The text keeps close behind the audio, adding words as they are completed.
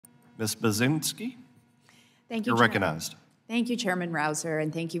Ms. Budzinski, Thank you, you're recognized. Thank you, Chairman Rouser,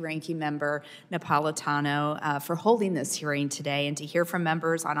 and thank you, Ranking Member Napolitano, for holding this hearing today and to hear from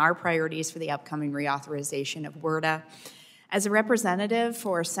members on our priorities for the upcoming reauthorization of WRDA. As a representative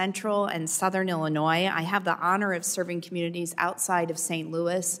for Central and Southern Illinois, I have the honor of serving communities outside of St.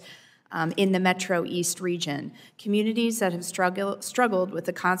 Louis in the Metro East region, communities that have struggled with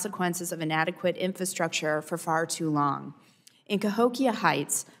the consequences of inadequate infrastructure for far too long. In Cahokia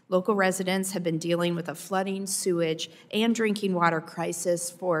Heights, local residents have been dealing with a flooding, sewage, and drinking water crisis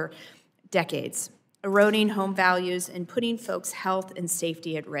for decades, eroding home values and putting folks' health and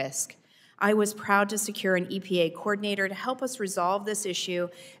safety at risk. I was proud to secure an EPA coordinator to help us resolve this issue,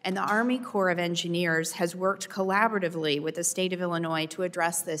 and the Army Corps of Engineers has worked collaboratively with the state of Illinois to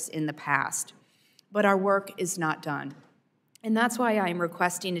address this in the past. But our work is not done. And that's why I'm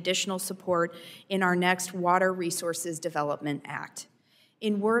requesting additional support in our next Water Resources Development Act.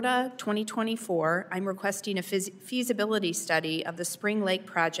 In WRDA 2024, I'm requesting a feasibility study of the Spring Lake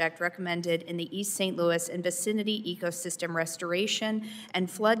project recommended in the East St. Louis and vicinity ecosystem restoration and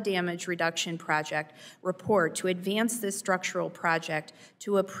flood damage reduction project report to advance this structural project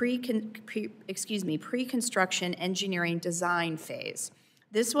to a pre-construction engineering design phase.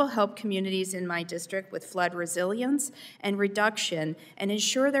 This will help communities in my district with flood resilience and reduction and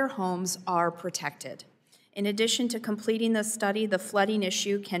ensure their homes are protected. In addition to completing the study, the flooding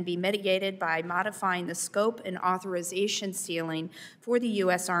issue can be mitigated by modifying the scope and authorization ceiling for the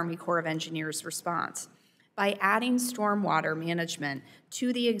U.S. Army Corps of Engineers response. By adding stormwater management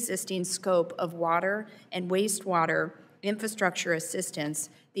to the existing scope of water and wastewater infrastructure assistance,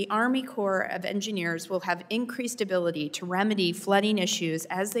 the Army Corps of Engineers will have increased ability to remedy flooding issues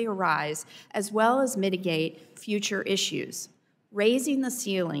as they arise, as well as mitigate future issues. Raising the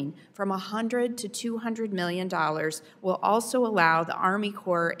ceiling from $100 to $200 million will also allow the Army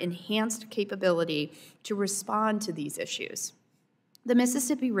Corps enhanced capability to respond to these issues. The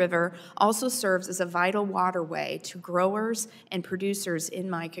Mississippi River also serves as a vital waterway to growers and producers in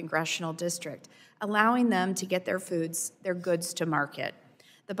my congressional district, allowing them to get their goods to market.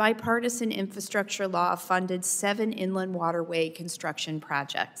 The bipartisan infrastructure law funded 7 inland waterway construction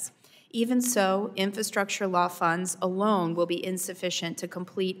projects. Even so, infrastructure law funds alone will be insufficient to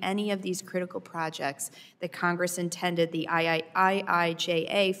complete any of these critical projects that Congress intended the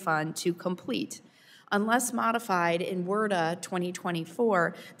IIJA fund to complete. Unless modified in WRDA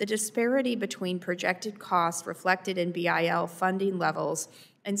 2024, the disparity between projected costs reflected in BIL funding levels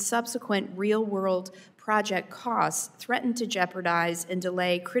and subsequent real-world project costs threaten to jeopardize and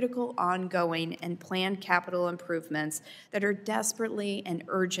delay critical ongoing and planned capital improvements that are desperately and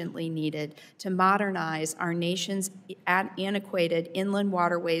urgently needed to modernize our nation's antiquated inland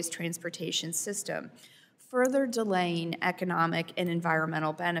waterways transportation system, further delaying economic and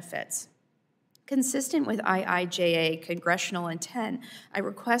environmental benefits. Consistent with IIJA congressional intent, I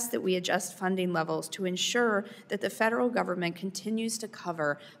request that we adjust funding levels to ensure that the federal government continues to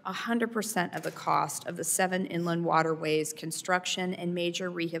cover 100% of the cost of the 7 inland waterways construction and major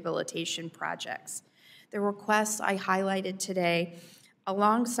rehabilitation projects. The requests I highlighted today,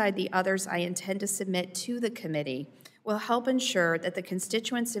 alongside the others I intend to submit to the committee, will help ensure that the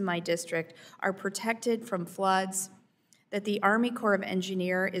constituents in my district are protected from floods, that the Army Corps of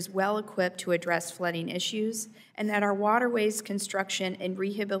Engineers is well equipped to address flooding issues, and that our waterways construction and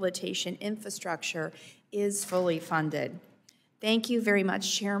rehabilitation infrastructure is fully funded. Thank you very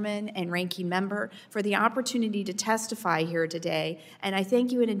much, Chairman and Ranking Member, for the opportunity to testify here today, and I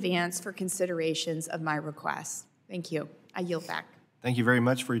thank you in advance for considerations of my requests. Thank you. I yield back. Thank you very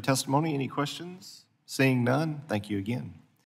much for your testimony. Any questions? Seeing none, thank you again.